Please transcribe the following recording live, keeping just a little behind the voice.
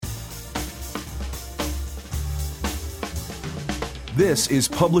This is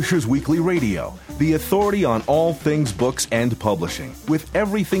Publishers Weekly Radio, the authority on all things books and publishing, with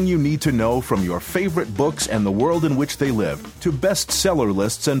everything you need to know from your favorite books and the world in which they live to bestseller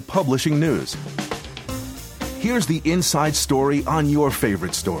lists and publishing news. Here's the inside story on your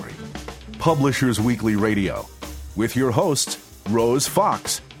favorite story. Publishers Weekly Radio, with your hosts, Rose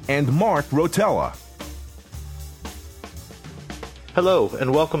Fox and Mark Rotella. Hello,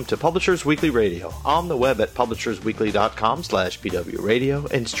 and welcome to Publishers Weekly Radio, on the web at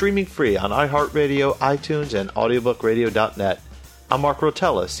publishersweekly.com/pwradio, and streaming free on iHeartRadio, iTunes, and audiobookradio.net. I'm Mark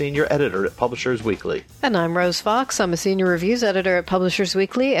Rotella, Senior Editor at Publishers Weekly. And I'm Rose Fox. I'm a Senior Reviews Editor at Publishers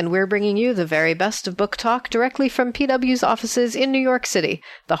Weekly, and we're bringing you the very best of book talk directly from PW's offices in New York City,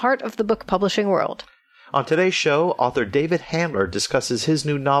 the heart of the book publishing world. On today's show, author David Handler discusses his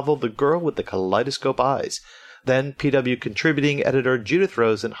new novel, The Girl with the Kaleidoscope Eyes. Then, PW contributing editor Judith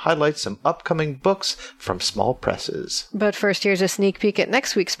Rosen highlights some upcoming books from small presses. But first, here's a sneak peek at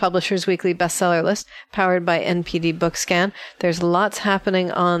next week's Publishers Weekly bestseller list, powered by NPD Bookscan. There's lots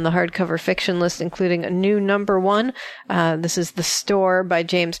happening on the hardcover fiction list, including a new number one. This is The Store by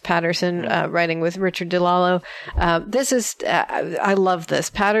James Patterson, writing with Richard DeLallo. I love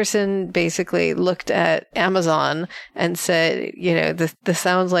this. Patterson basically looked at Amazon and said, this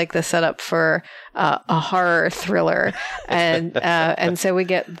sounds like the setup for a horror thriller, and so we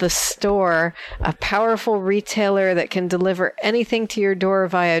get The Store, a powerful retailer that can deliver anything to your door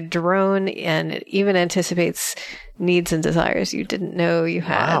via drone, and it even anticipates needs and desires you didn't know you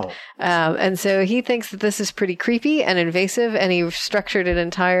had. Wow. And so he thinks that this is pretty creepy and invasive, and he structured an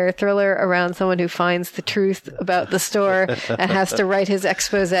entire thriller around someone who finds the truth about the store and has to write his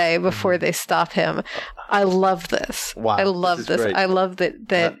expose before they stop him. I love this. Wow. I love this. Great. I love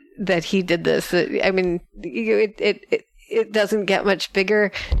that he did this. I mean, it doesn't get much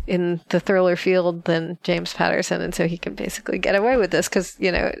bigger in the thriller field than James Patterson, and so he can basically get away with this because,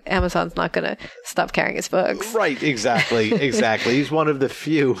 Amazon's not going to stop carrying his books. Right, exactly. He's one of the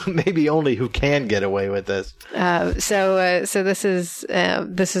few, maybe only, who can get away with this. So this is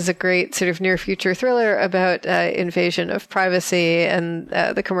a great sort of near future thriller about invasion of privacy and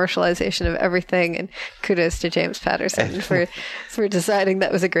the commercialization of everything. And kudos to James Patterson for deciding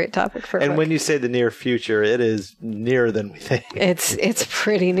that was a great topic for. And when you say the near future, it is nearer than we think. It's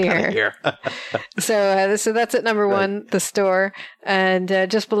pretty near. So that's at number one, The Store. And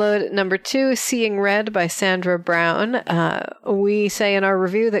just below it, at number two, Seeing Red by Sandra Brown. We say in our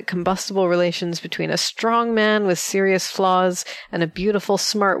review that combustible relations between a strong man with serious flaws and a beautiful,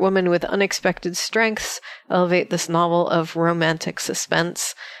 smart woman with unexpected strengths elevate this novel of romantic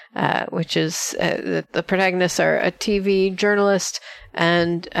suspense, which is the protagonists are a TV journalist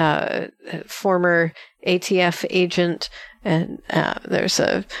and former ATF agent, and there's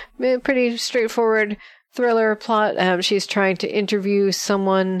a pretty straightforward thriller plot. She's trying to interview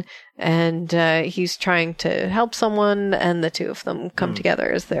someone, and he's trying to help someone, and the two of them come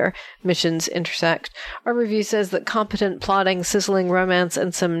together as their missions intersect. Our review says that competent plotting, sizzling romance,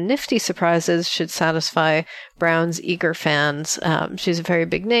 and some nifty surprises should satisfy Brown's eager fans. She's a very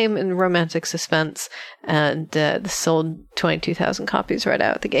big name in romantic suspense, and this sold 22,000 copies right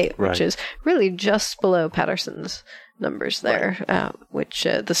out the gate, which is really just below Patterson's numbers there, which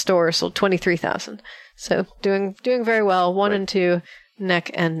The Store sold 23,000. So doing very well. 1 and 2, neck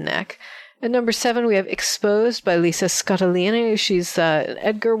and neck. At number 7, we have Exposed by Lisa Scottolini. She's an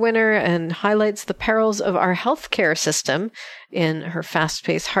Edgar winner and highlights the perils of our healthcare system in her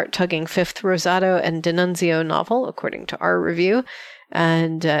fast-paced, heart-tugging fifth Rosato and D'Annunzio novel, according to our review.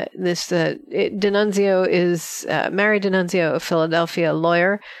 And D'Annunzio is Mary D'Annunzio, a Philadelphia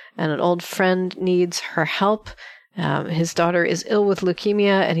lawyer, and an old friend needs her help. His daughter is ill with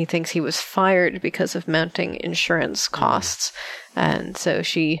leukemia, and he thinks he was fired because of mounting insurance costs. And so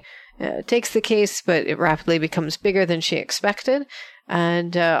she takes the case, but it rapidly becomes bigger than she expected.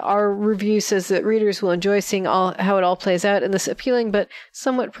 And our review says that readers will enjoy seeing how it all plays out in this appealing but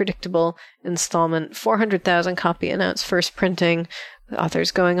somewhat predictable installment. 400,000 copy announced first printing. The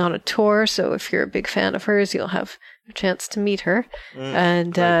author's going on a tour, so if you're a big fan of hers, you'll have a chance to meet her.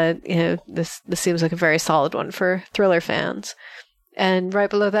 And this seems like a very solid one for thriller fans. And right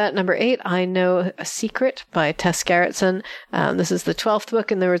below that, number 8, I Know a Secret by Tess Gerritsen. This is the 12th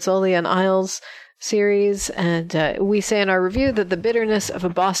book in the Rizzoli and Isles series, and we say in our review that the bitterness of a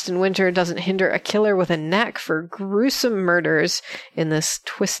Boston winter doesn't hinder a killer with a knack for gruesome murders in this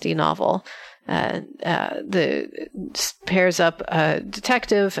twisty novel. The pairs up a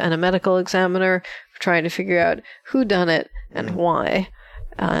detective and a medical examiner trying to figure out who done it and why.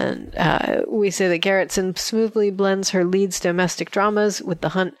 And we say that Gerritsen smoothly blends her lead's domestic dramas with the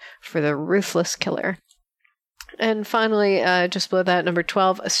hunt for the ruthless killer. And finally, just below that, number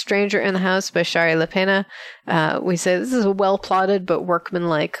 12, A Stranger in the House by Shari LaPena. We say this is a well-plotted but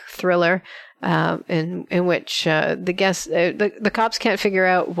workmanlike thriller in which the cops can't figure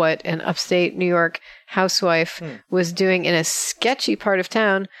out what an upstate New York housewife was doing in a sketchy part of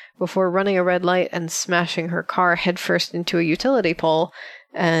town before running a red light and smashing her car headfirst into a utility pole.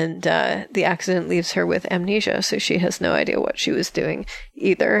 And the accident leaves her with amnesia, so she has no idea what she was doing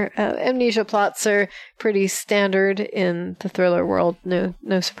either. Amnesia plots are pretty standard in the thriller world. No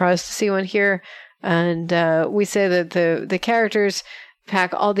surprise to see one here. And we say that the characters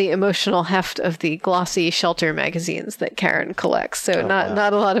pack all the emotional heft of the glossy Shelter magazines that Karen collects. So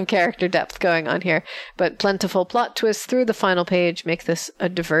not a lot of character depth going on here, but plentiful plot twists through the final page make this a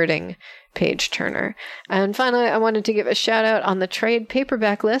diverting page turner. And finally, I wanted to give a shout out on the trade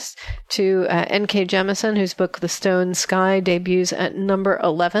paperback list to N.K. Jemisin, whose book The Stone Sky debuts at number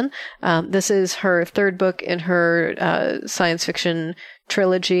 11. This is her third book in her science fiction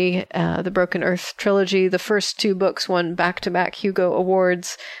trilogy, the Broken Earth trilogy. The first two books won back-to-back Hugo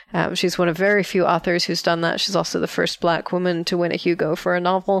Awards. She's one of very few authors who's done that. She's also the first Black woman to win a Hugo for a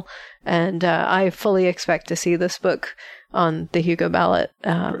novel. And I fully expect to see this book on the Hugo ballot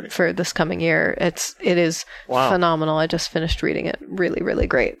for this coming year. It is phenomenal. I just finished reading it. Really, really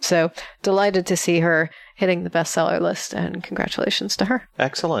great. So delighted to see her hitting the bestseller list, and congratulations to her.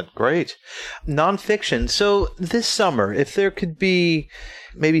 Excellent. Great. Nonfiction. So this summer, if there could be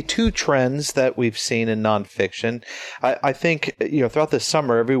maybe two trends that we've seen in nonfiction, I think, throughout the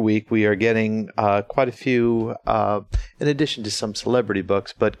summer, every week we are getting quite a few, in addition to some celebrity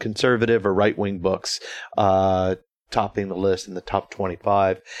books, but conservative or right-wing books, topping the list in the top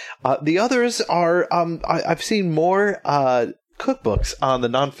 25. The others are, I've seen more cookbooks on the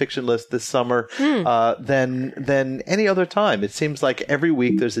nonfiction list this summer than any other time. It seems like every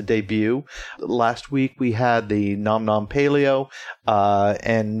week there's a debut. Last week we had the Nom Nom Paleo,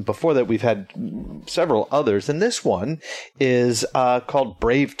 and before that we've had several others. And this one is called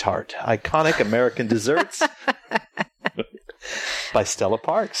Brave Tart, Iconic American Desserts by Stella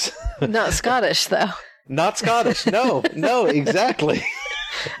Parks. Not Scottish, though. Not Scottish. No, exactly.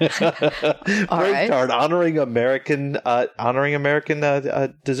 Brave Tart, honoring American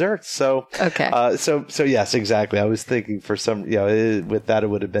desserts. So okay. So yes, exactly. I was thinking for some, with that it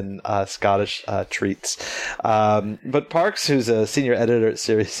would have been Scottish treats. But Parks, who's a senior editor at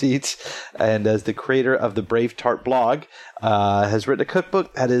Series Eats and as the creator of the Brave Tart blog, has written a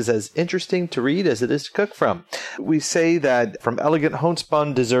cookbook that is as interesting to read as it is to cook from. We say that from elegant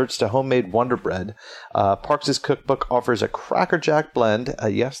homespun desserts to homemade Wonder Bread, Parks' cookbook offers a crackerjack blend.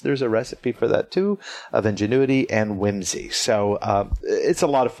 Yes, there's a recipe for that too, of ingenuity and whimsy. So it's a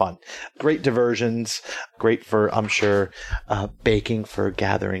lot of fun. Great diversions, great for, I'm sure, baking for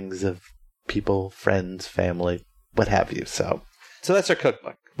gatherings of people, friends, family, what have you. So that's our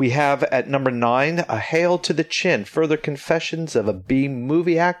cookbook. We have at number 9, A Hail to the Chin, Further Confessions of a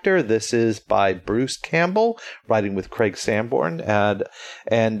B-Movie Actor. This is by Bruce Campbell, writing with Craig Sanborn. And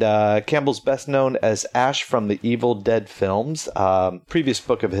Campbell's best known as Ash from the Evil Dead films. Previous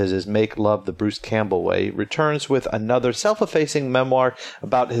book of his is Make Love the Bruce Campbell Way. Returns with another self-effacing memoir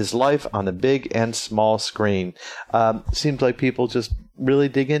about his life on the big and small screen. Seems like people just really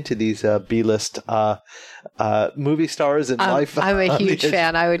dig into these B-list movie stars in life. I'm a huge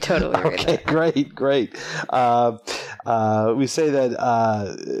fan. I would totally read it. Great. We say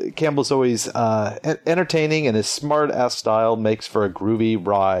that Campbell's always entertaining, and his smart-ass style makes for a groovy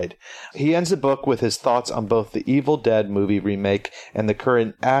ride. He ends the book with his thoughts on both the Evil Dead movie remake and the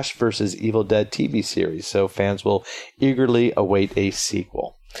current Ash vs. Evil Dead TV series, so fans will eagerly await a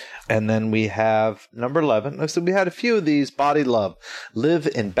sequel. And then we have number 11. So we had a few of these. Body Love. Live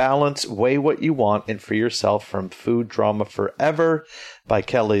in balance, weigh what you want, and free yourself from food drama forever by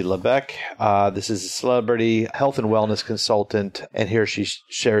Kelly LeBeck. This is a celebrity health and wellness consultant. And here she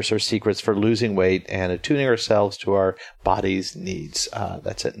shares her secrets for losing weight and attuning ourselves to our body's needs.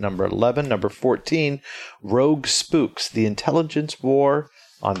 That's at number 11. Number 14, Rogue Spooks, The Intelligence War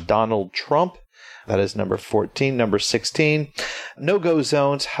on Donald Trump. That is number 14. Number 16, No-Go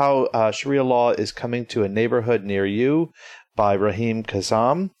Zones, How Sharia Law is Coming to a Neighborhood Near You by Raheem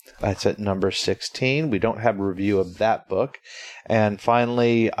Kazam. That's at number 16. We don't have a review of that book. And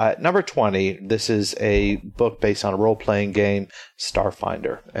finally, number 20, this is a book based on a role-playing game,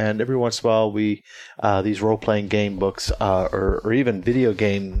 Starfinder. And every once in a while, these role-playing game books or even video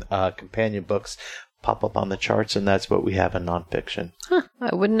game companion books pop up on the charts, and that's what we have in nonfiction.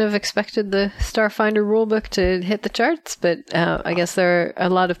 I wouldn't have expected the Starfinder rulebook to hit the charts, but I guess there are a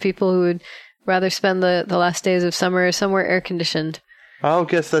lot of people who would rather spend the last days of summer somewhere air-conditioned. I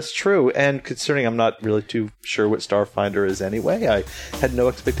guess that's true. And considering I'm not really too sure what Starfinder is anyway, I had no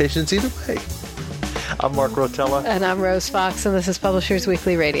expectations either way. I'm Mark Rotella. And I'm Rose Fox, and this is Publishers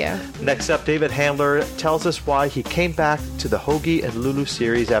Weekly Radio. Next up, David Handler tells us why he came back to the Hoagie and Lulu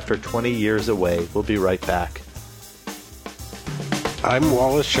series after 20 years away. We'll be right back. I'm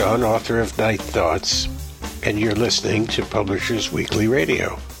Wallace Shawn, author of Night Thoughts, and you're listening to Publishers Weekly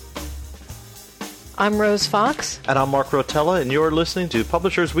Radio. I'm Rose Fox. And I'm Mark Rotella, and you're listening to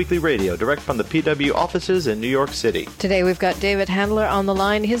Publishers Weekly Radio, direct from the PW offices in New York City. Today we've got David Handler on the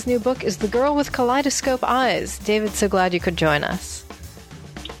line. His new book is The Girl with Kaleidoscope Eyes. David, so glad you could join us.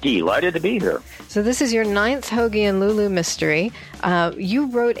 Delighted to be here. So this is your 9th Hoagie and Lulu mystery. You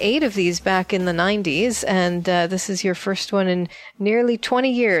wrote 8 of these back in the 90s, and this is your first one in nearly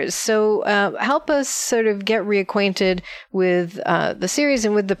 20 years. So help us sort of get reacquainted with the series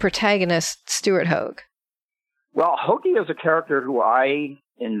and with the protagonist, Stuart Hogue. Well, Hoagie is a character who I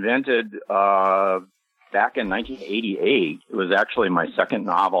invented back in 1988. It was actually my second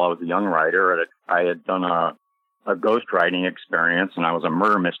novel. I was a young writer. I had done a ghostwriting experience, and I was a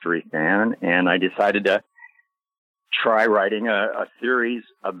murder mystery fan, and I decided to try writing a series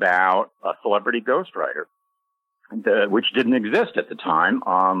about a celebrity ghostwriter, which didn't exist at the time.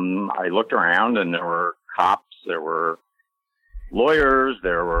 I looked around, and there were cops, there were lawyers,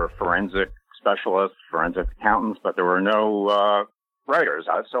 there were forensic specialists, forensic accountants, but there were no writers.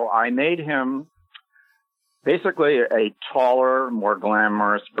 So I made him basically a taller, more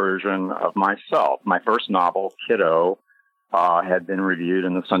glamorous version of myself. My first novel, Kiddo, had been reviewed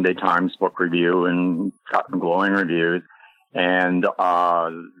in the Sunday Times Book Review and gotten glowing reviews. And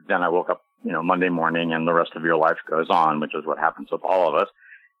then I woke up, Monday morning, and the rest of your life goes on, which is what happens with all of us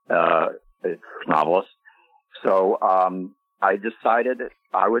novelists. So I decided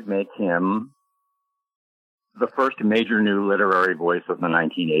I would make him the first major new literary voice of the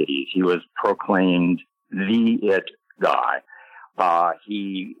 1980s. He was proclaimed the it guy.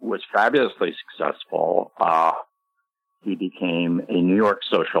 He was fabulously successful. He became a New York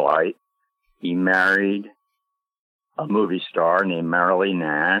socialite. He married a movie star named Marilee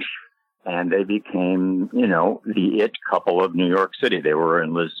Nash, and they became, the it couple of New York City. They were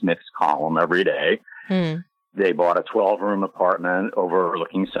in Liz Smith's column every day. They bought a 12-room apartment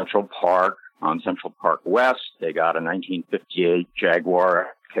overlooking Central Park on Central Park West. They got a 1958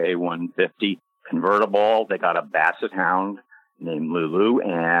 Jaguar K150 convertible. They got a Basset Hound named Lulu,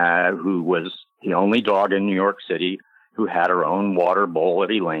 who was the only dog in New York City who had her own water bowl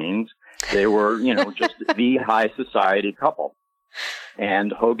at Elaine's. They were, just the high society couple.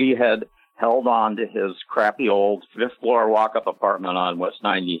 And Hoagie had held on to his crappy old 5th floor walk-up apartment on West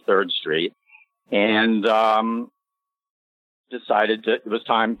 93rd Street and decided it was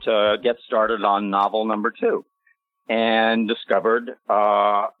time to get started on novel number 2, and discovered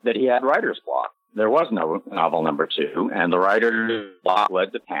that he had writer's block. There was no novel number 2, and the writer's block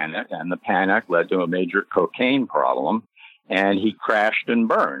led to panic, and the panic led to a major cocaine problem, and he crashed and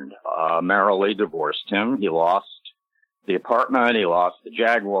burned. Marilee divorced him. He lost the apartment. He lost the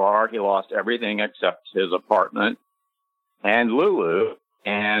Jaguar. He lost everything except his apartment and Lulu.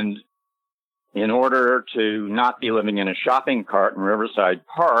 And in order to not be living in a shopping cart in Riverside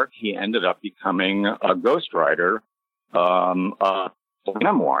Park, he ended up becoming a ghostwriter of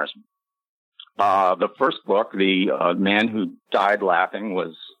memoirs. The first book, The Man Who Died Laughing,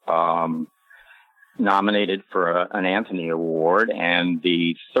 was nominated for an Anthony Award. And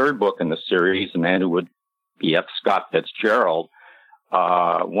the third book in the series, The Man Who Would Be F. Scott Fitzgerald,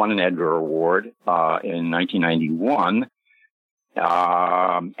 won an Edgar Award in 1991.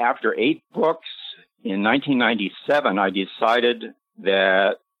 After 8 books, in 1997, I decided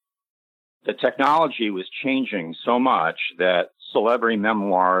that the technology was changing so much that celebrity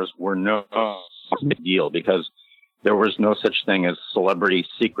memoirs were no big deal, because there was no such thing as celebrity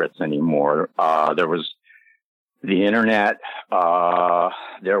secrets anymore. There was the internet.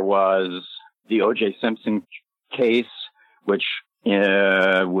 There was the O.J. Simpson case, which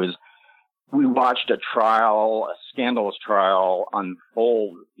we watched a scandalous trial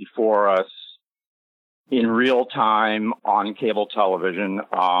unfold before us in real time on cable television.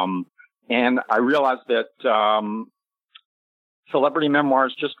 And I realized that celebrity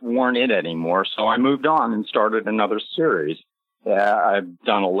memoirs just weren't it anymore. So I moved on and started another series. I've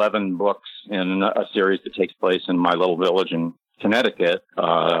done 11 books in a series that takes place in my little village in Connecticut,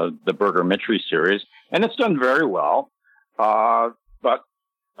 the Berger Mitri series. And it's done very well. But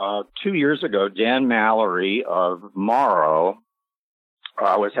 2 years ago, Dan Mallory of Morrow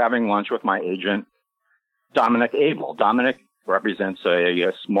was having lunch with my agent, Dominic Abel. Dominic represents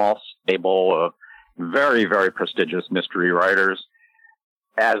a small stable of very, very prestigious mystery writers.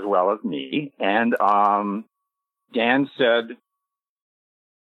 as well as me. And Dan said,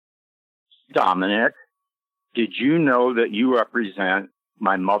 Dominic, did you know that you represent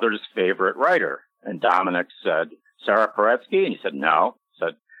my mother's favorite writer? And Dominic said, Sarah Paretsky? And he said, no. I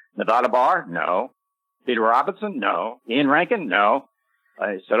said, Nevada Barr? No. Peter Robinson? No. Ian Rankin? No.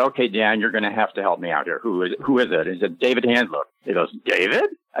 I said, okay, Dan, you're going to have to help me out here. Who is it? He said, David Handler. He goes, David?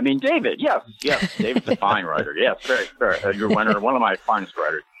 I mean, David. Yes. David's a fine writer. Yes, very. You're one of my finest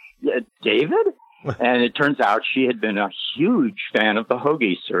writers. Yeah, David? And it turns out she had been a huge fan of the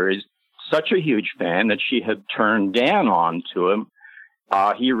Hoagie series, such a huge fan that she had turned Dan on to him.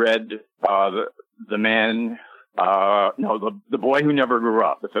 He read the Boy Who Never Grew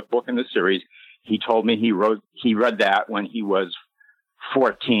Up, the fifth book in the series. He told me he read that when he was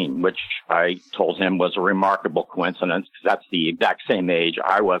 14, which I told him was a remarkable coincidence because that's the exact same age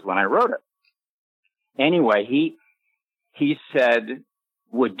I was when I wrote it. Anyway, he said,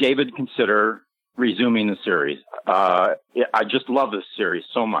 would David consider resuming the series? I just love this series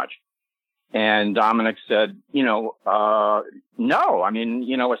so much. And Dominic said, no. I mean,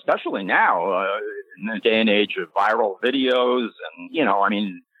 especially now, in the day and age of viral videos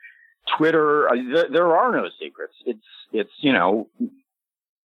and, Twitter, there are no secrets. It's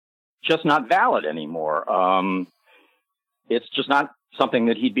just not valid anymore. It's just not something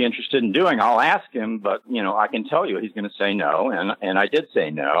that he'd be interested in doing. I'll ask him, but, I can tell you he's going to say no. And I did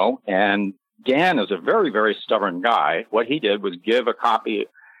say no. And Dan is a very, very stubborn guy. What he did was give a copy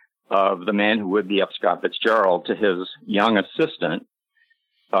of The Man Who Would Be Up Scott Fitzgerald to his young assistant,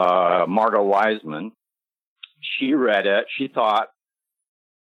 Margot Wiseman. She read it. She thought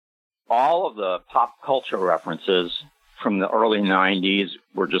all of the pop culture references from the early 90s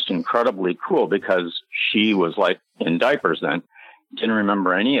were just incredibly cool because she was like in diapers then. Didn't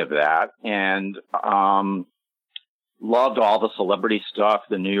remember any of that. And loved all the celebrity stuff,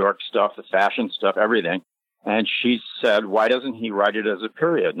 the New York stuff, the fashion stuff, everything. And she said, why doesn't he write it as a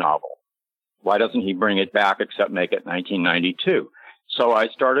period novel? Why doesn't he bring it back except make it 1992? So I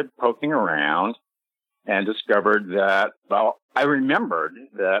started poking around and discovered that, I remembered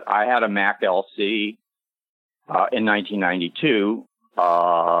that I had a Mac LC in 1992,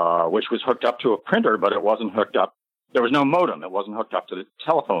 which was hooked up to a printer, but it wasn't hooked up. There was no modem. It wasn't hooked up to the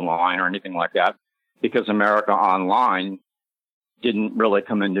telephone line or anything like that because America Online didn't really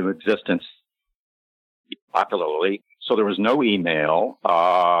come into existence popularly. So there was no email.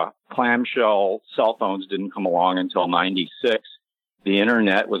 Clamshell cell phones didn't come along until 96. The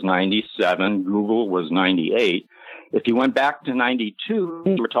internet was 97. Google was 98. If you went back to 92,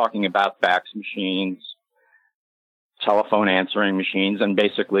 you were talking about fax machines, telephone answering machines, and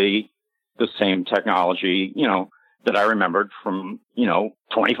basically the same technology, that I remembered from,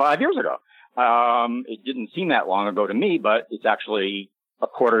 25 years ago. It didn't seem that long ago to me, but it's actually a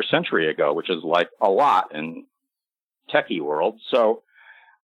quarter century ago, which is like a lot in techie world. So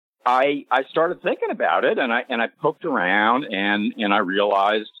I started thinking about it and I poked around and I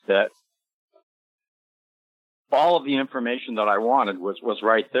realized that all of the information that I wanted was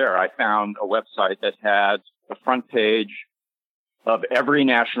right there. I found a website that had the front page of every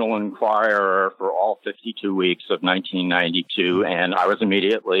National Enquirer for all 52 weeks of 1992. And I was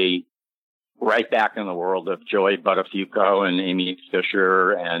immediately right back in the world of Joey Buttafuoco and Amy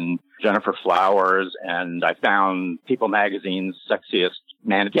Fisher and Jennifer Flowers. And I found People Magazine's sexiest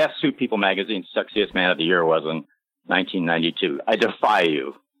man. Guess who People Magazine's sexiest man of the year was in 1992? I defy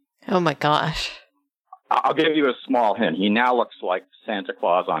you. Oh my gosh. I'll give you a small hint. He now looks like Santa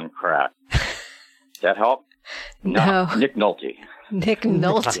Claus on crack. Does that help? No. Nick Nolte. Nick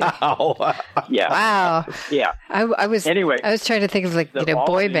Nolte. Wow. Yeah. Wow. Yeah. I was trying to think of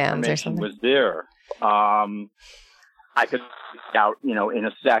boy bands or something. Was there. I could out, in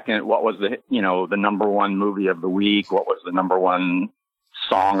a second what was the number one movie of the week, what was the number one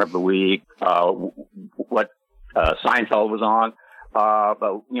song of the week, what Seinfeld was on,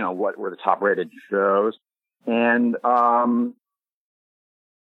 but what were the top rated shows. And I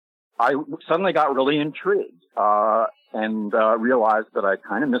suddenly got really intrigued and realized that I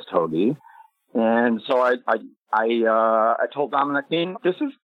kind of missed Hoagie. And so I told Dominic, this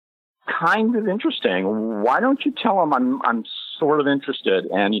is kind of interesting. Why don't you tell him I'm sort of interested?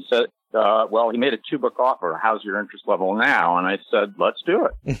 And he said, he made a 2-book offer. How's your interest level now? And I said, let's do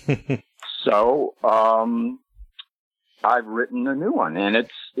it. So I've written a new one, and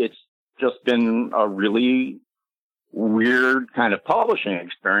it's just been a really weird kind of publishing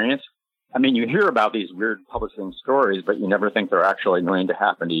experience. I mean, you hear about these weird publishing stories, but you never think they're actually going to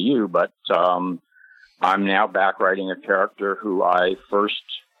happen to you. But I'm now back writing a character who I first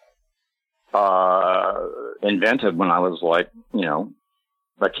invented when I was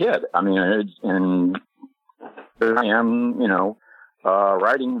a kid. I mean, and here I am,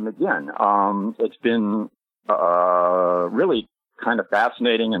 writing him again. It's been really kind of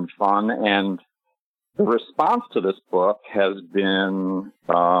fascinating and fun, and the response to this book has been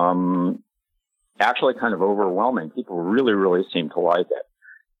actually kind of overwhelming. People really, really seem to like it.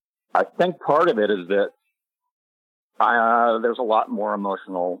 I think part of it is that there's a lot more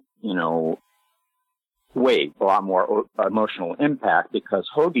emotional, weight, a lot more emotional impact, because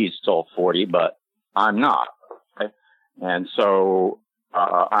Hoagie's still 40, but I'm not. Okay? And so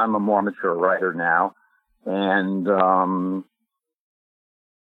I'm a more mature writer now, and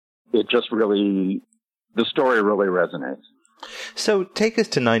it just really, the story really resonates. So take us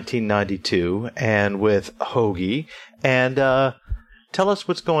to 1992 and with Hoagie, and tell us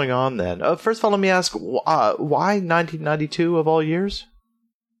what's going on then. First of all, let me ask, why 1992 of all years?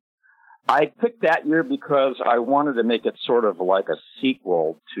 I picked that year because I wanted to make it sort of like a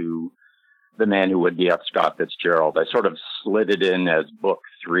sequel to The Man Who Would Be F. Scott Fitzgerald. I sort of slid it in as book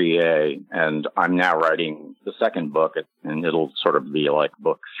 3A, and I'm now writing the second book, and it'll sort of be like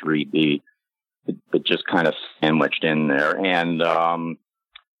book 3B. It just kind of sandwiched in there. And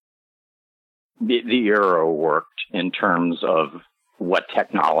the era worked in terms of what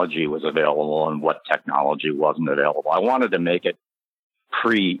technology was available and what technology wasn't available. I wanted to make it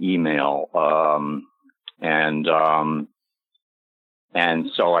pre-email, and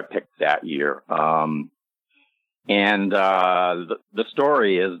so I picked that year. The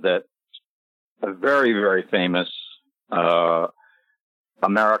story is that a very, very famous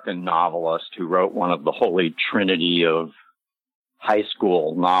American novelist who wrote one of the holy trinity of high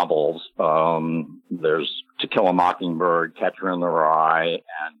school novels. There's To Kill a Mockingbird, Catcher in the Rye,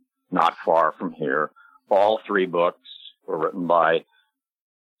 and Not Far From Here. All three books were written by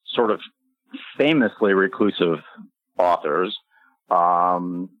sort of famously reclusive authors.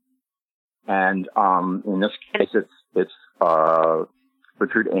 In this case, it's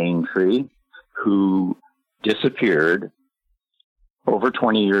Richard Aintree, who disappeared over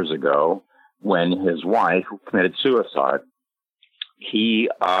 20 years ago when his wife committed suicide. He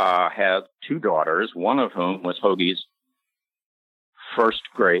had two daughters, one of whom was Hoagie's first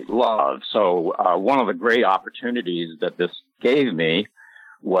great love. So one of the great opportunities that this gave me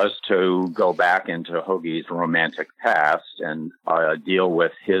was to go back into Hoagie's romantic past and deal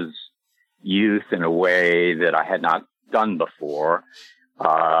with his youth in a way that I had not done before,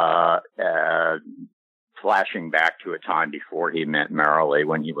 flashing back to a time before he met Marilee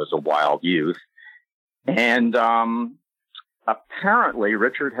when he was a wild youth. And apparently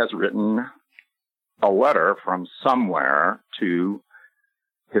Richard has written a letter from somewhere to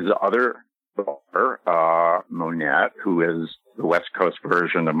his other daughter, Monette, who is the West Coast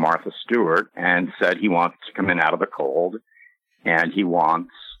version of Martha Stewart, and said he wants to come in out of the cold, and he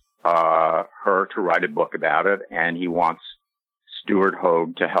wants her to write a book about it, and he wants Stuart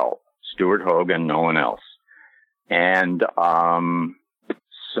Hogue to help. Stuart Hogue and no one else. And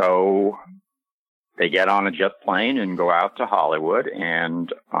so they get on a jet plane and go out to Hollywood,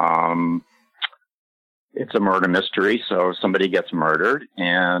 and it's a murder mystery, so somebody gets murdered,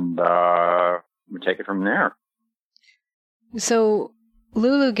 and we take it from there. So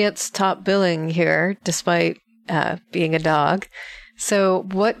Lulu gets top billing here, despite being a dog. So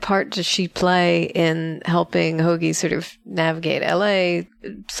what part does she play in helping Hoagie sort of navigate LA,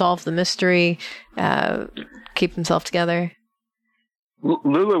 solve the mystery, keep himself together?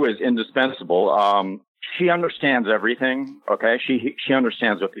 Lulu is indispensable. She understands everything, okay? She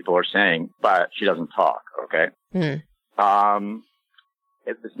understands what people are saying, but she doesn't talk, okay? It's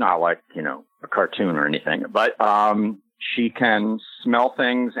not like, a cartoon or anything, but she can smell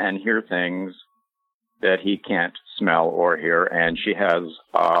things and hear things that he can't smell or hear, and she has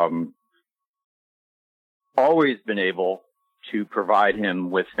always been able to provide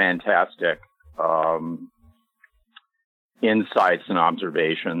him with fantastic insights and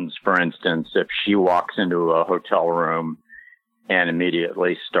observations. For instance, if she walks into a hotel room and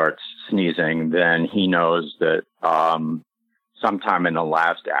immediately starts sneezing, then he knows that sometime in the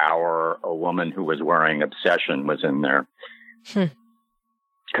last hour, a woman who was wearing Obsession was in there.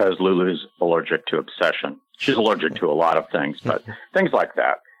 Because Lulu's allergic to Obsession. She's allergic to a lot of things, but things like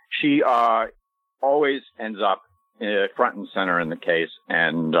that. She always ends up front and center in the case,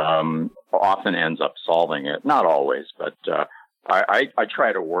 and often ends up solving it. Not always, but I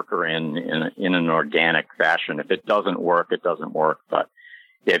try to work her in an organic fashion. If it doesn't work, it doesn't work. But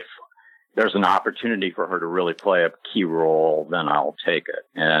if there's an opportunity for her to really play a key role, then I'll take it.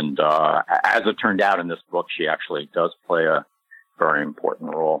 And as it turned out in this book, she actually does play a very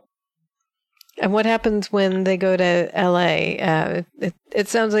important role. And what happens when they go to L.A.? It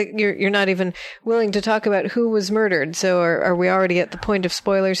sounds like you're not even willing to talk about who was murdered. So are we already at the point of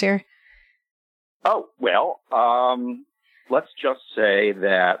spoilers here? Oh, well, let's just say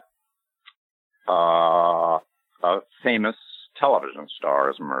that a famous television star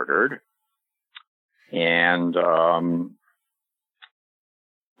is murdered. And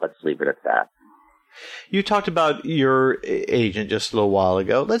let's leave it at that. You talked about your agent just a little while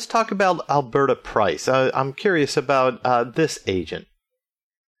ago. Let's talk about Alberta Price. I'm curious about this agent.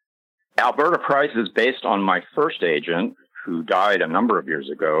 Alberta Price is based on my first agent, who died a number of years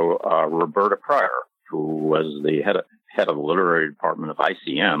ago, Roberta Pryor, who was the head of the literary department of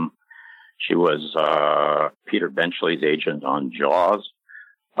ICM. She was Peter Benchley's agent on Jaws,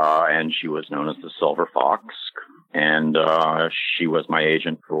 and she was known as the Silver Fox. And she was my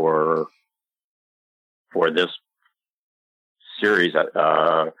agent for this series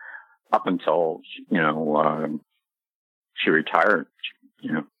up until she retired.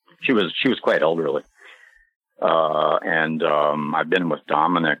 She was quite elderly, and I've been with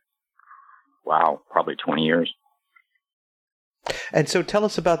Dominic. Wow, probably 20 years. And so, tell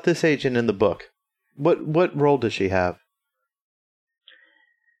us about this agent in the book. What role does she have?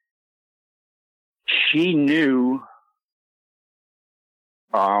 She knew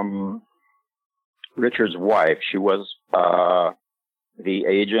Richard's wife. She was the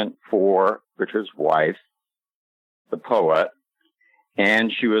agent for Richard's wife, the poet,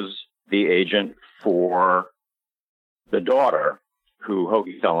 and she was the agent for the daughter who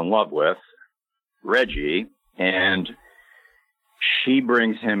Hoagie fell in love with, Reggie, and she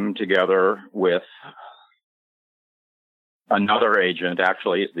brings him together with another agent.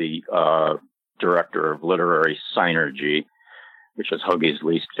 Actually, he's the director of literary synergy, which is Hoagie's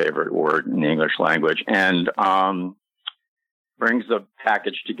least favorite word in the English language, and brings the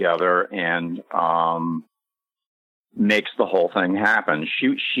package together and makes the whole thing happen.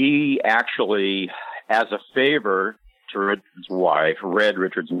 She actually, as a favor to Richard's wife, read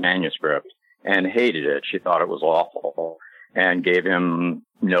Richard's manuscript and hated it. She thought it was awful and gave him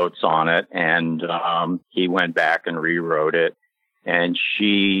notes on it, and he went back and rewrote it, and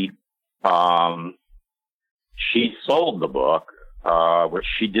she sold the book, which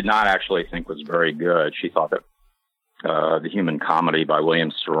she did not actually think was very good. She thought that The Human Comedy by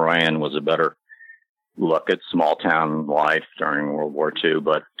William Saroyan was a better look at small-town life during World War II,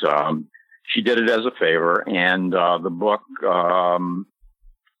 but she did it as a favor, and the book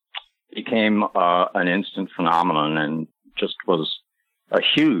became an instant phenomenon and just was a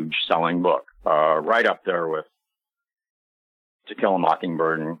huge selling book, right up there with To Kill a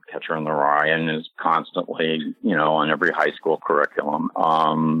Mockingbird and Catcher in the Rye, and is constantly, on every high school curriculum.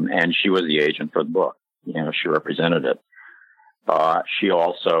 And she was the agent for the book. She represented it. She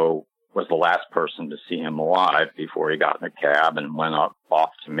also was the last person to see him alive before he got in a cab and went off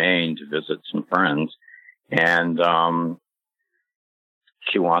to Maine to visit some friends. And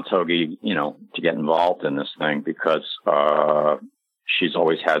she wants Hoagie, to get involved in this thing because she's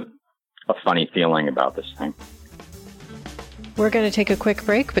always had a funny feeling about this thing. We're going to take a quick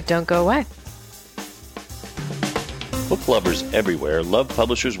break, but don't go away. Book lovers everywhere love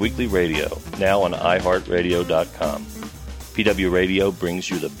Publishers Weekly Radio, now on iHeartRadio.com. PW Radio brings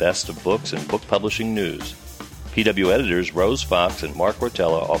you the best of books and book publishing news. PW editors Rose Fox and Mark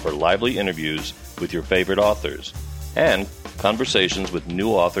Rotella offer lively interviews with your favorite authors and conversations with new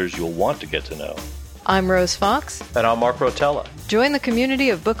authors you'll want to get to know. I'm Rose Fox. And I'm Mark Rotella. Join the community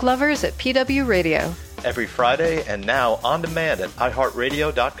of book lovers at PW Radio. Every Friday and now on demand at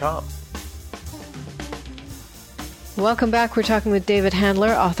iHeartRadio.com. Welcome back. We're talking with David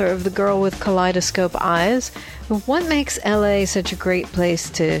Handler, author of The Girl with Kaleidoscope Eyes. What makes LA such a great place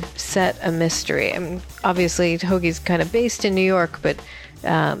to set a mystery? I mean, obviously, Hoagie's kind of based in New York, but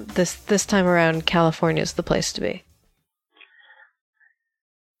this time around, California is the place to be.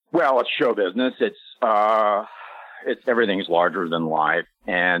 Well, it's show business. It's everything's larger than life,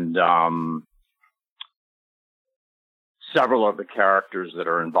 and several of the characters that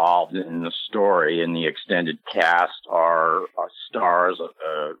are involved in the story in the extended cast are stars of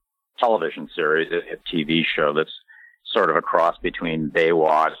a television series, a TV show that's sort of a cross between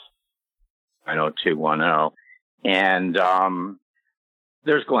Baywatch and 90210. And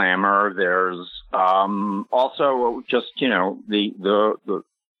there's glamour. There's also just, the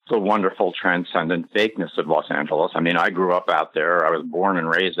wonderful transcendent fakeness of Los Angeles. I mean, I grew up out there. I was born and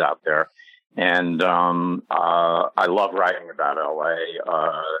raised out there. And I love writing about LA,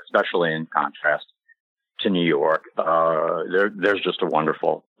 especially in contrast to New York. There's just a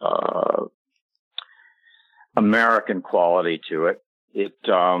wonderful American quality to it.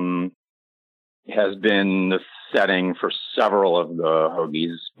 has been the setting for several of the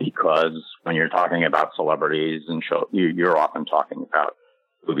Hoagies, because when you're talking about celebrities and show, you're often talking about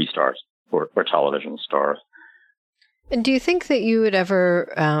movie stars or television stars. And do you think that you would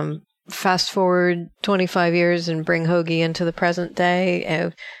ever fast forward 25 years and bring Hoagie into the present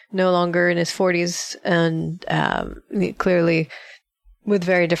day, no longer in his 40s, and clearly with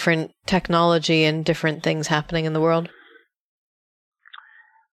very different technology and different things happening in the world?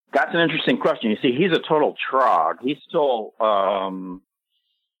 That's an interesting question. You see, he's a total trog. He still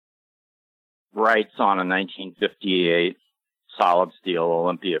writes on a 1958 solid steel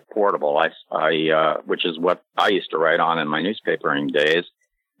Olympia portable, which is what I used to write on in my newspapering days.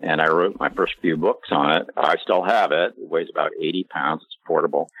 And I wrote my first few books on it. I still have it. It weighs about 80 pounds. It's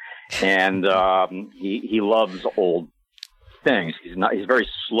portable. And he loves old things. He's very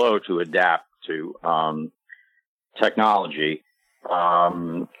slow to adapt to technology.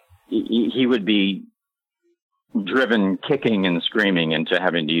 He would be driven kicking and screaming into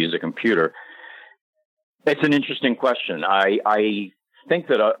having to use a computer. It's an interesting question. I think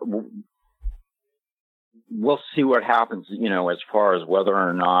that we'll see what happens, as far as whether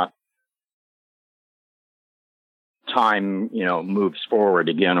or not time, moves forward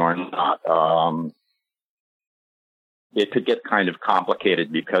again or not. It could get kind of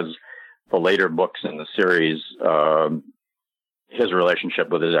complicated because the later books in the series, his relationship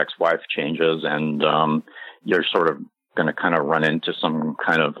with his ex-wife changes, and you're sort of going to kind of run into some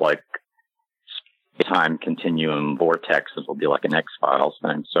kind of like time continuum vortex. It'll be like an X-Files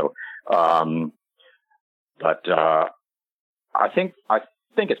thing. So, but I think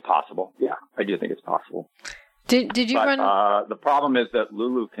it's possible. Yeah, I do think it's possible. Did you run? The problem is that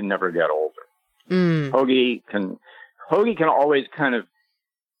Lulu can never get older. Hoagie can always kind of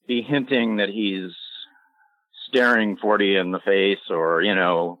be hinting that he's staring 40 in the face, or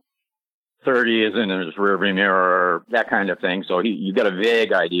 30 is in his rearview mirror, that kind of thing. So you get a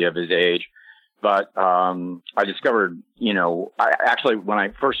vague idea of his age. But I discovered, I when I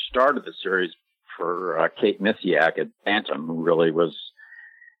first started the series for Kate Misiak at Bantam, who really was,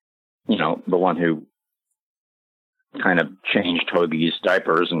 the one who kind of changed Hoagie's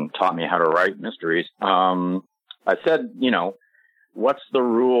diapers and taught me how to write mysteries. I said, what's the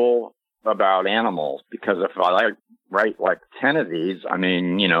rule about animals? Because if I write like 10 of these,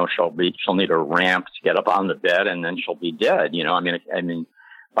 she'll need a ramp to get up on the bed, and then she'll be dead.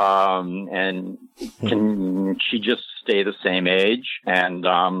 And can she just stay the same age? And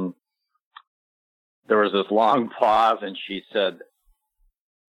there was this long pause, and she said,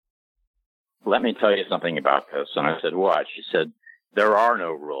 "Let me tell you something about this." And I said, "What?" She said, "There are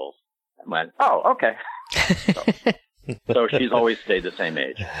no rules." I went, "Oh, okay." So she's always stayed the same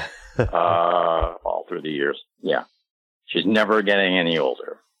age all through the years. Yeah, she's never getting any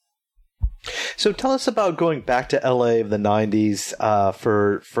older. So tell us about going back to LA of the 90s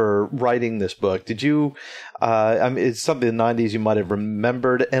for writing this book. Did you, it's something in the 90s you might have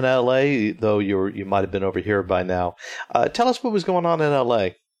remembered in LA, though you might have been over here by now. Tell us what was going on in LA,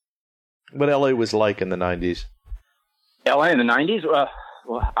 what LA was like in the 90s. LA in the 90s? Well,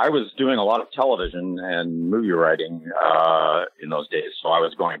 I was doing a lot of television and movie writing in those days, so I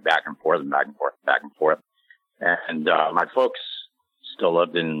was going back and forth and back and forth, back and forth. And my folks still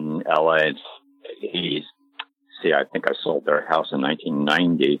lived in LA in the 80s. See, I think I sold their house in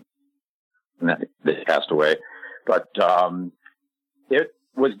 1990, and they passed away. But it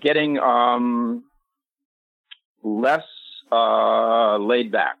was getting less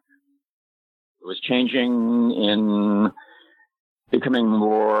laid back. It was changing in becoming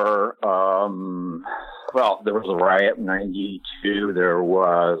more, well, there was a riot in 92.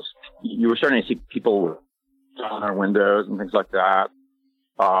 You were starting to see people on their windows and things like that.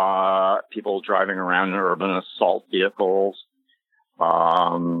 People driving around in urban assault vehicles,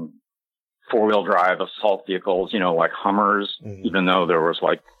 four-wheel drive assault vehicles, like Hummers, even though there was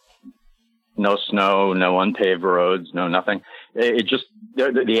like no snow, no unpaved roads, no nothing. It just,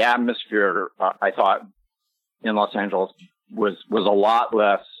 the atmosphere, I thought, in Los Angeles was a lot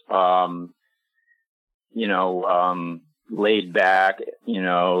less, laid back,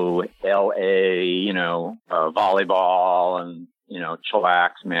 LA, volleyball and,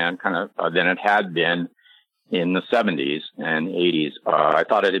 chillax, man, kind of, than it had been in the 70s and 80s. I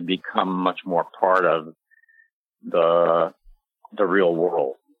thought it had become much more part of the real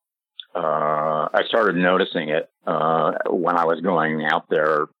world. I started noticing it, when I was going out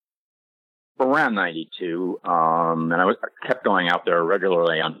there around 92. And I kept going out there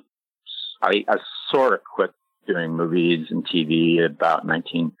regularly I sort of quit doing movies and TV about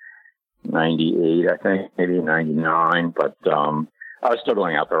 1998, I think, maybe 99. But, I was still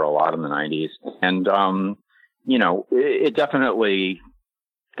going out there a lot in the 90s. And, it definitely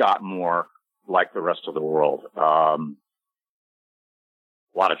got more like the rest of the world. A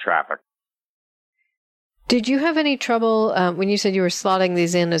lot of traffic. Did you have any trouble, when you said you were slotting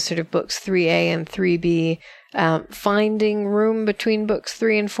these in as sort of books 3A and 3B, finding room between books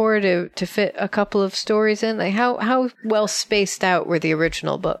 3 and 4 to fit a couple of stories in? Like how well spaced out were the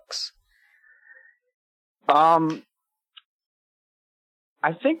original books?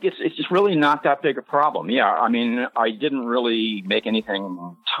 I think it's just really not that big a problem. Yeah, I mean, I didn't really make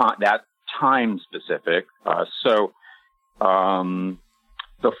anything that time specific.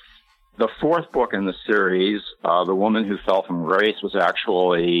 The fourth book in the series, The Woman Who Fell from Grace, was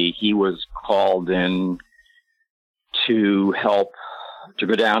actually, he was called in to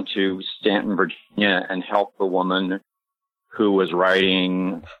go down to Stanton, Virginia, and help the woman who was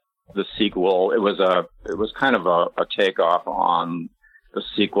writing the sequel. It was kind of a takeoff on the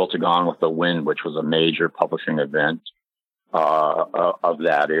sequel to Gone with the Wind, which was a major publishing event of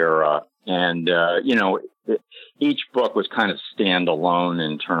that era. And, each book was kind of standalone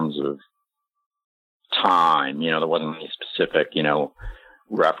in terms of time. There wasn't any specific,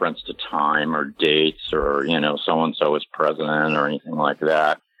 reference to time or dates or, so-and-so is president or anything like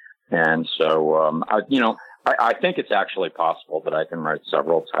that. And so, I think it's actually possible that I can write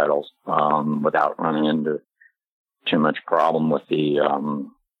several titles without running into too much problem with the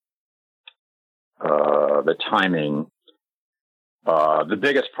timing. The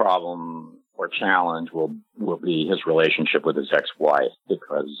biggest problem or challenge will be his relationship with his ex-wife,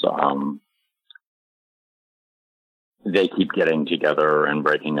 because they keep getting together and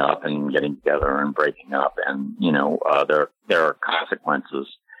breaking up and getting together and breaking up, and there are consequences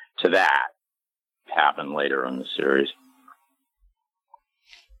to that happen later in the series.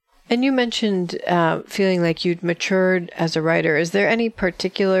 And you mentioned feeling like you'd matured as a writer. Is there any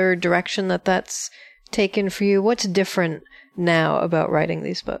particular direction that's taken for you? What's different now about writing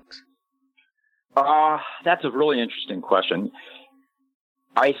these books? That's a really interesting question.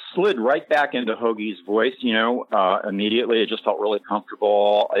 I slid right back into Hoagie's voice, immediately. It just felt really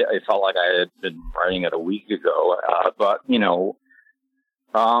comfortable. I felt like I had been writing it a week ago. But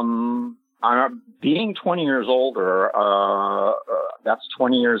being 20 years older, that's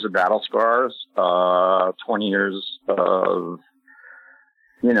 20 years of battle scars, 20 years of,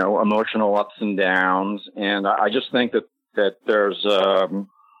 emotional ups and downs. And I just think that there's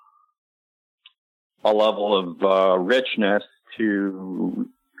a level of richness to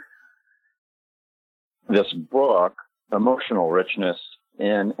this book, emotional richness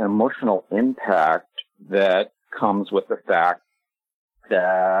and emotional impact that comes with the fact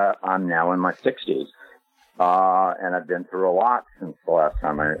that I'm now in my 60s. And I've been through a lot since the last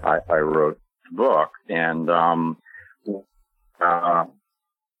time I wrote the book. And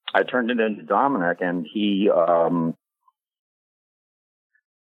I turned it into Dominic, and he, I'll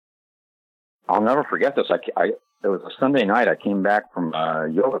never forget this. It was a Sunday night. I came back from a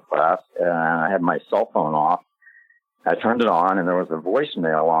yoga class, and I had my cell phone off. I turned it on, and there was a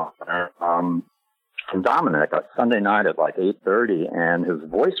voicemail on there from Dominic, a Sunday night at like 8:30, and his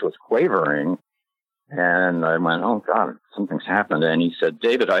voice was quavering. And I went, "Oh God, something's happened." And he said,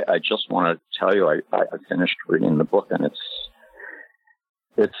 "David, I just want to tell you, I finished reading the book, and it's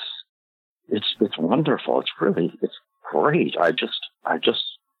wonderful. It's great. I just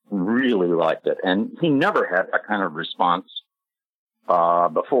really liked it." And he never had that kind of response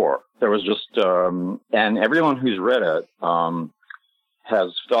before. There was just, and everyone who's read it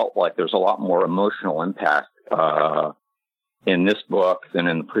has felt like there's a lot more emotional impact in this book than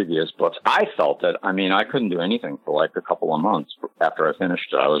in the previous books. I felt it. I mean, I couldn't do anything for like a couple of months after I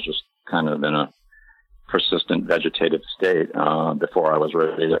finished it. I was just kind of in a persistent vegetative state before I was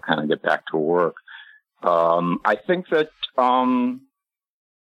ready to kind of get back to work. I think that,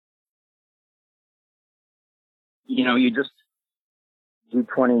 you just do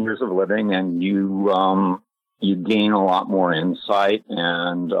 20 years of living, and you gain a lot more insight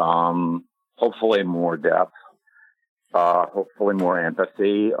and hopefully more depth. Hopefully more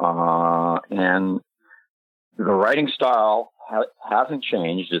empathy, and the writing style hasn't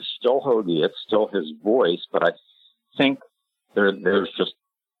changed. It's still Hoagie. It's still his voice, but I think there's just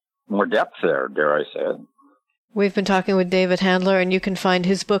more depth there, dare I say it. We've been talking with David Handler, and you can find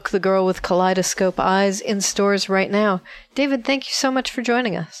his book, The Girl with Kaleidoscope Eyes, in stores right now. David, thank you so much for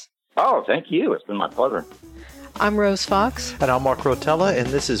joining us. Oh, thank you. It's been my pleasure. I'm Rose Fox. And I'm Mark Rotella, and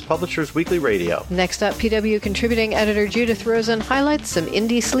this is Publishers Weekly Radio. Next up, PW contributing editor Judith Rosen highlights some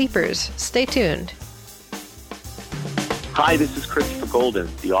indie sleepers. Stay tuned. Hi, this is Christopher Golden,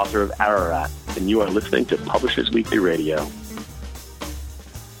 the author of Ararat, and you are listening to Publishers Weekly Radio.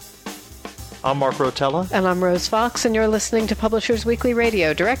 I'm Mark Rotella. And I'm Rose Fox, and you're listening to Publishers Weekly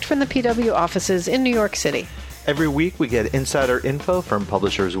Radio, direct from the PW offices in New York City. Every week we get insider info from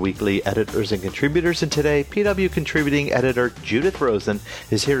Publishers Weekly editors and contributors, and today PW contributing editor Judith Rosen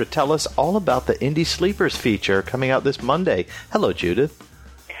is here to tell us all about the Indie Sleepers feature coming out this Monday. Hello, Judith.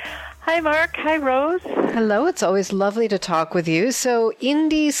 Hi, Mark. Hi, Rose. Hello. It's always lovely to talk with you. So,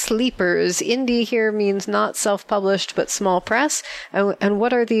 Indie Sleepers. Indie here means not self-published, but small press. And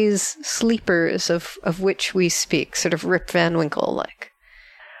what are these sleepers of which we speak? Sort of Rip Van Winkle-like.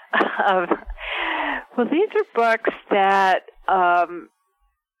 Well, these are books that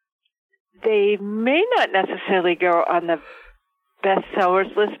they may not necessarily go on the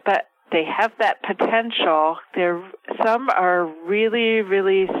bestsellers list, but they have that potential. Some are really,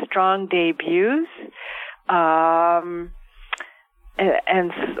 really strong debuts, and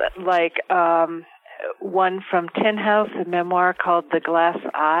like one from Tin House, a memoir called The Glass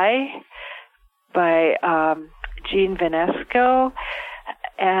Eye by Jean Vanesco.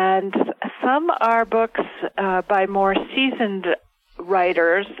 And some are books by more seasoned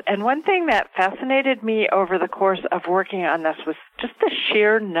writers. And one thing that fascinated me over the course of working on this was just the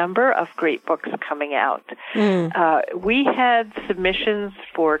sheer number of great books coming out. We had submissions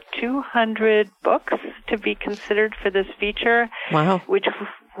for 200 books to be considered for this feature. Wow. Which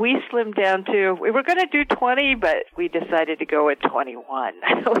we slimmed down to. We were going to do 20, but we decided to go with 21.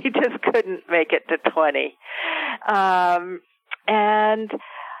 We just couldn't make it to 20. And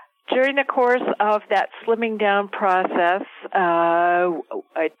during the course of that slimming down process,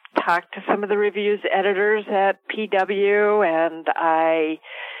 I talked to some of the reviews editors at PW, and I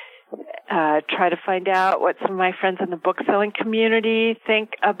try to find out what some of my friends in the book-selling community think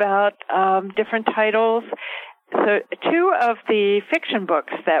about different titles. So 2 of the fiction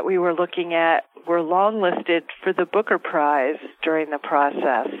books that we were looking at were longlisted for the Booker Prize during the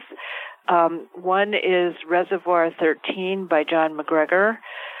process. One is Reservoir 13 by John McGregor.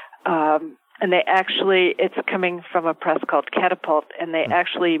 And it's coming from a press called Catapult, and they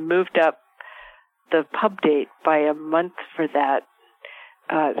actually moved up the pub date by a month for that,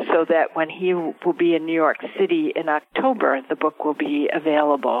 so that when he will be in New York City in October, the book will be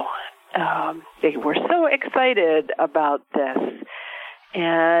available. They were so excited about this.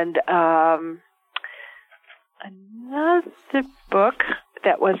 And another book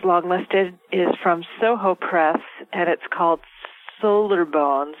that was longlisted is from Soho Press, and it's called Solar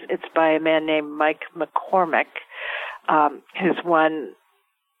Bones. It's by a man named Mike McCormick, who's won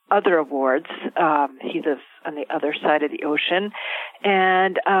other awards. He lives on the other side of the ocean.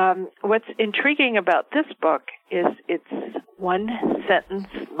 And what's intriguing about this book is it's one sentence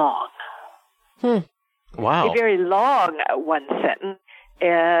long. Wow. A very long one sentence.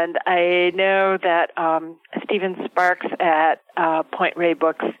 And I know that Stephen Sparks at Point Rey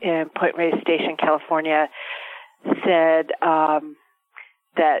Books in Point Rey Station, California, said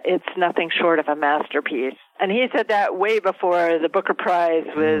that it's nothing short of a masterpiece. And he said that way before the Booker Prize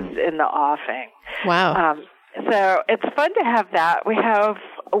was in the offing. Wow. So it's fun to have that. We have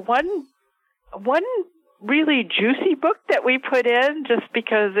one really juicy book that we put in just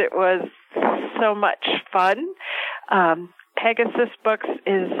because it was so much fun. Pegasus Books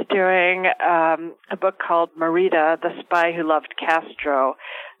is doing a book called Marita, The Spy Who Loved Castro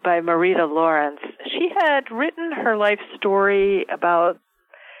by Marita Lawrence. She had written her life story about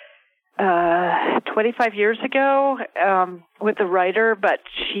 25 years ago with a writer, but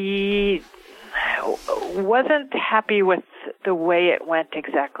she wasn't happy with the way it went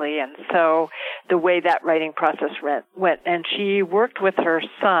exactly, and so the way that writing process went. And she worked with her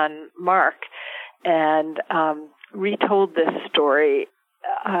son, Mark, and retold this story.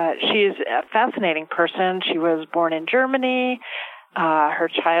 She is a fascinating person. She was born in Germany. Her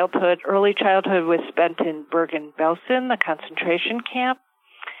early childhood was spent in Bergen-Belsen, the concentration camp.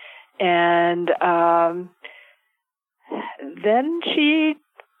 And then she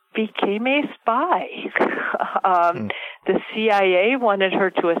became a spy. The CIA wanted her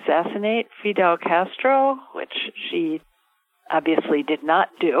to assassinate Fidel Castro, which she obviously did not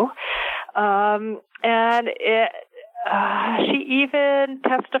do. And she even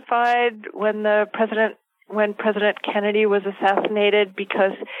testified when President Kennedy was assassinated,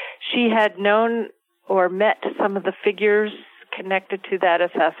 because she had known or met some of the figures connected to that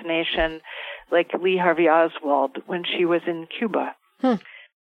assassination, like Lee Harvey Oswald, when she was in Cuba.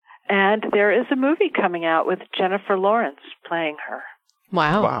 And there is a movie coming out with Jennifer Lawrence playing her.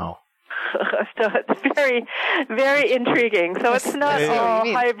 Wow. So it's very, very intriguing. So it's not all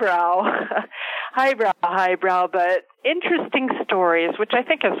highbrow, but interesting stories, which I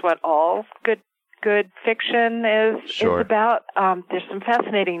think is what all good good fiction is about. There's some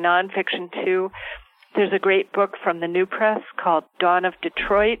fascinating nonfiction, too. There's a great book from the New Press called Dawn of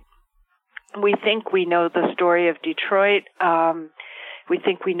Detroit. We think we know the story of Detroit. We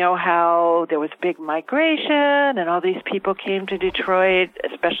think we know how there was big migration and all these people came to Detroit,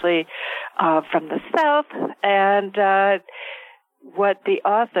 especially from the South. And what the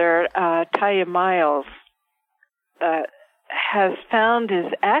author, Taya Miles, has found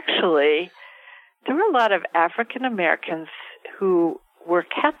is actually there were a lot of African Americans who were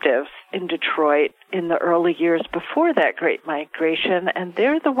captives in Detroit in the early years before that Great Migration, and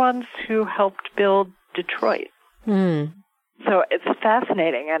they're the ones who helped build Detroit. So it's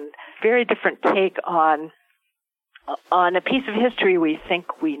fascinating and very different take on a piece of history we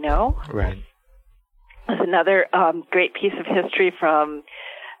think we know. Right. There's another great piece of history from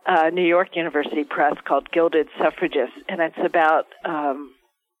New York University Press called Gilded Suffragists, and it's about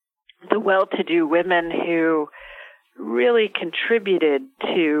the well-to-do women who really contributed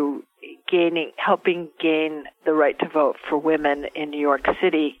to helping gain the right to vote for women in New York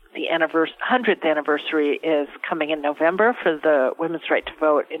City. The 100th anniversary is coming in November for the women's right to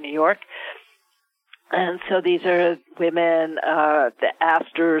vote in New York. And so these are women, the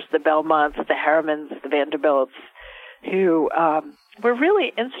Astors, the Belmonts, the Harrimans, the Vanderbilts, who were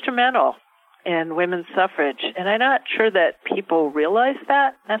really instrumental in women's suffrage. And I'm not sure that people realize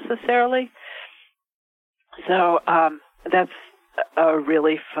that necessarily. So that's a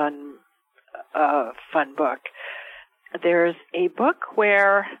really fun book. There's a book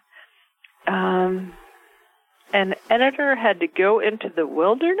where an editor had to go into the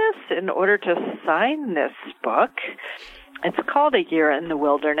wilderness in order to sign this book. It's called A Year in the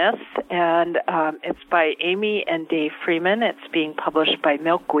Wilderness, and it's by Amy and Dave Freeman. It's being published by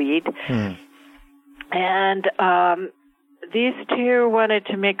Milkweed. And these two wanted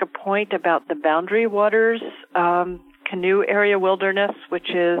to make a point about the Boundary Waters Canoe Area Wilderness, which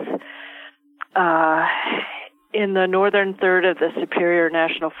is in the northern third of the Superior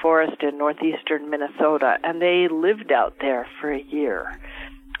National Forest in northeastern Minnesota, and they lived out there for a year.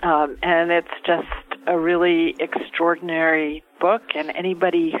 And it's just a really extraordinary book, and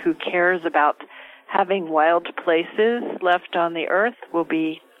anybody who cares about having wild places left on the earth will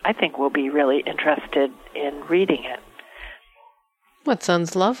be really interested in reading it. That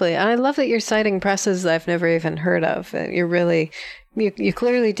sounds lovely. I love that you're citing presses I've never even heard of. You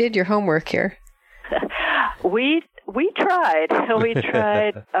clearly did your homework here. We tried. We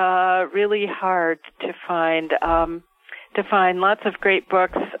tried really hard to find lots of great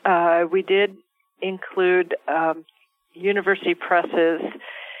books. We did include university presses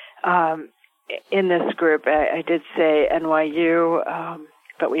in this group. I did say NYU,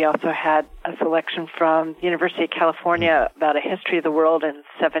 but we also had a selection from the University of California about a history of the world and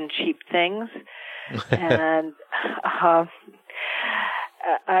 7 cheap things. And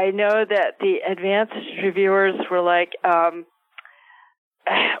I know that the advanced reviewers were like,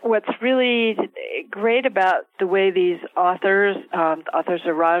 what's really great about the way these authors, the authors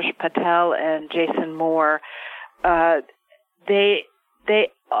are Raj Patel and Jason Moore, they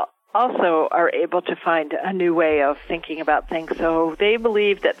also are able to find a new way of thinking about things. So they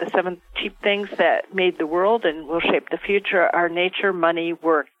believe that the 7 cheap things that made the world and will shape the future are nature, money,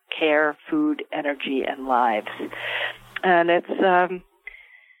 work, care, food, energy, and lives. And it's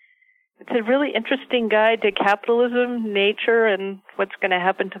a really interesting guide to capitalism, nature, and what's going to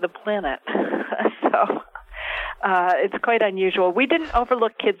happen to the planet. So it's quite unusual. We didn't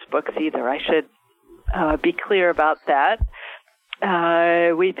overlook kids' books either. I should be clear about that.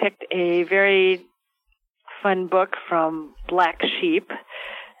 We picked a very fun book from Black Sheep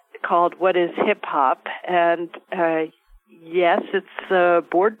called What is Hip Hop? And yes, it's a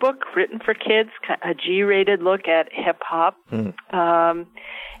board book written for kids, a G-rated look at hip hop.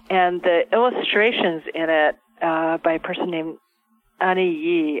 And the illustrations in it by a person named Annie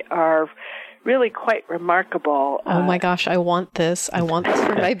Yee are really quite remarkable. Oh my gosh, I want this. I want this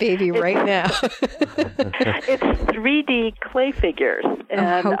for my baby right now. It's 3D clay figures.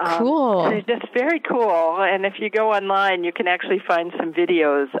 And, how cool. It's just very cool. And if you go online, you can actually find some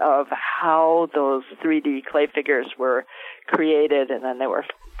videos of how those 3D clay figures were created, and then they were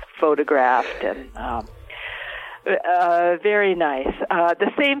photographed, and very nice.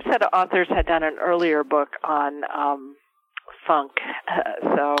 The same set of authors had done an earlier book on funk.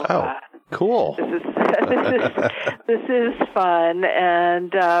 Cool. This is fun,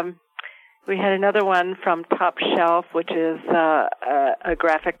 and we had another one from Top Shelf, which is a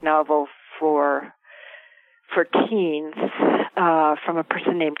graphic novel for teens from a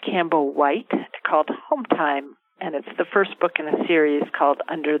person named Campbell White called Home Time, and it's the first book in a series called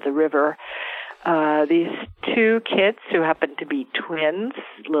Under the River. these two kids who happen to be twins,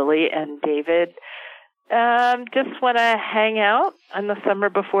 Lily and David, just want to hang out in the summer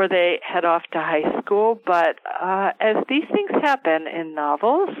before they head off to high school. But as these things happen in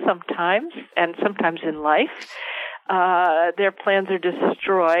novels sometimes, and sometimes in life, their plans are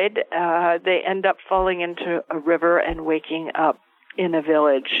destroyed. They end up falling into a river and waking up in a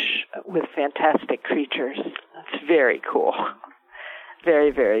village with fantastic creatures. It's very cool.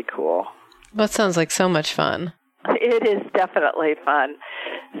 Very, very cool. That sounds like so much fun. It is definitely fun.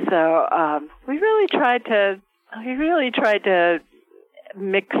 So we really tried to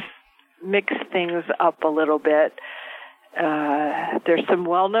mix things up a little bit. There's some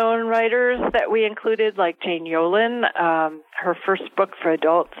well-known writers that we included, like Jane Yolen. Her first book for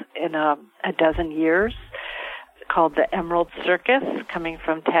adults in a dozen years, called The Emerald Circus, coming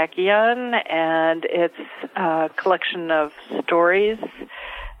from Tachyon, and it's a collection of stories.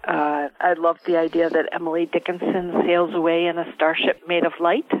 I love the idea that Emily Dickinson sails away in a starship made of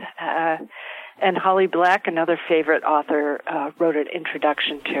light. And Holly Black, another favorite author, wrote an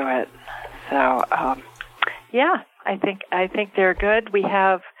introduction to it. So, yeah, I think they're good. We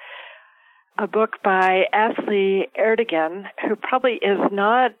have a book by Asli Erdogan, who probably is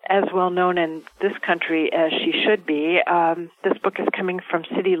not as well known in this country as she should be. This book is coming from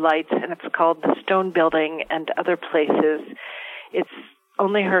City Lights, and it's called The Stone Building and Other Places. It's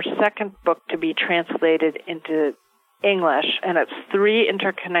only her second book to be translated into English, and it's 3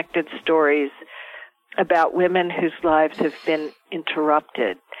 interconnected stories about women whose lives have been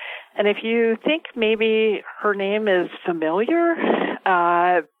interrupted. And if you think maybe her name is familiar,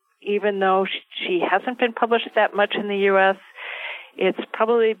 even though she hasn't been published that much in the U.S., it's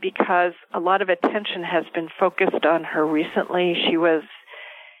probably because a lot of attention has been focused on her recently. She was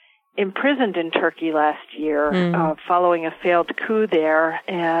imprisoned in Turkey last year following a failed coup there,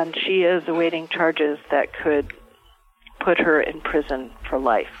 and she is awaiting charges that could put her in prison for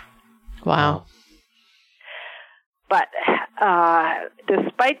life. Wow. But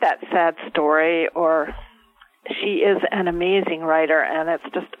despite that sad story, she is an amazing writer, and it's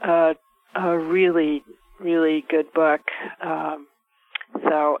just a really, really good book.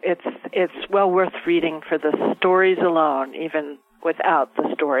 So it's well worth reading for the stories alone, even without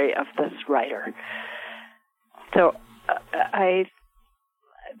the story of this writer. So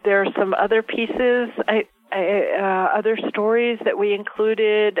there are some other pieces, other stories that we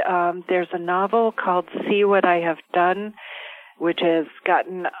included. There's a novel called See What I Have Done, which has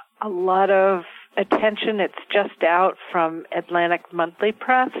gotten a lot of attention. It's just out from Atlantic Monthly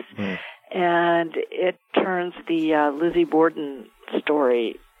Press, and it turns the Lizzie Borden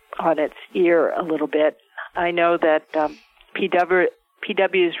story on its ear a little bit. I know that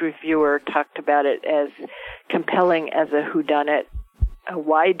PW's reviewer talked about it as compelling as a whodunit, a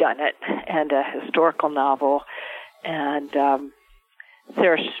whodunit, and a historical novel. And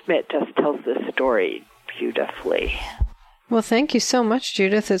Sarah Schmidt just tells this story beautifully. Well, thank you so much,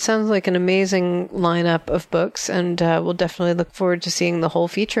 Judith. It sounds like an amazing lineup of books, and we'll definitely look forward to seeing the whole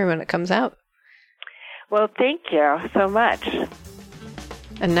feature when it comes out. Well, thank you so much.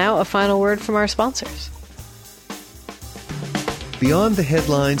 And now a final word from our sponsors. Beyond the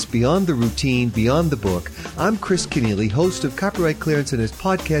headlines, beyond the routine, beyond the book, I'm Chris Kenneally, host of Copyright Clearance and his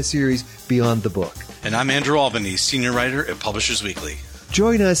podcast series, Beyond the Book. And I'm Andrew Albany, senior writer at Publishers Weekly.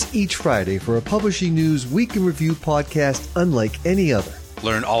 Join us each Friday for a Publishing News Week in Review podcast unlike any other.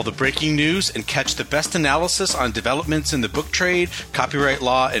 Learn all the breaking news and catch the best analysis on developments in the book trade, copyright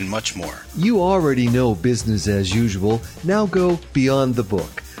law, and much more. You already know business as usual. Now go beyond the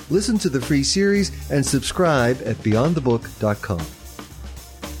book. Listen to the free series and subscribe at beyondthebook.com.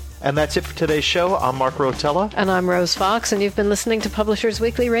 And that's it for today's show. I'm Mark Rotella. And I'm Rose Fox, and you've been listening to Publishers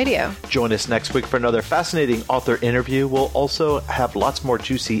Weekly Radio. Join us next week for another fascinating author interview. We'll also have lots more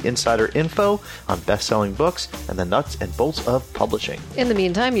juicy insider info on best-selling books and the nuts and bolts of publishing. In the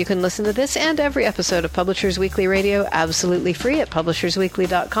meantime, you can listen to this and every episode of Publishers Weekly Radio absolutely free at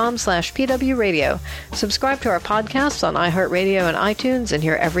publishersweekly.com/pwradio. Subscribe to our podcasts on iHeartRadio and iTunes and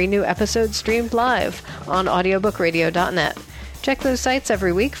hear every new episode streamed live on audiobookradio.net. Check those sites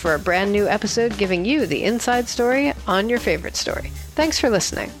every week for a brand new episode giving you the inside story on your favorite story. Thanks for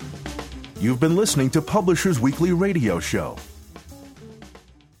listening. You've been listening to Publishers Weekly Radio Show.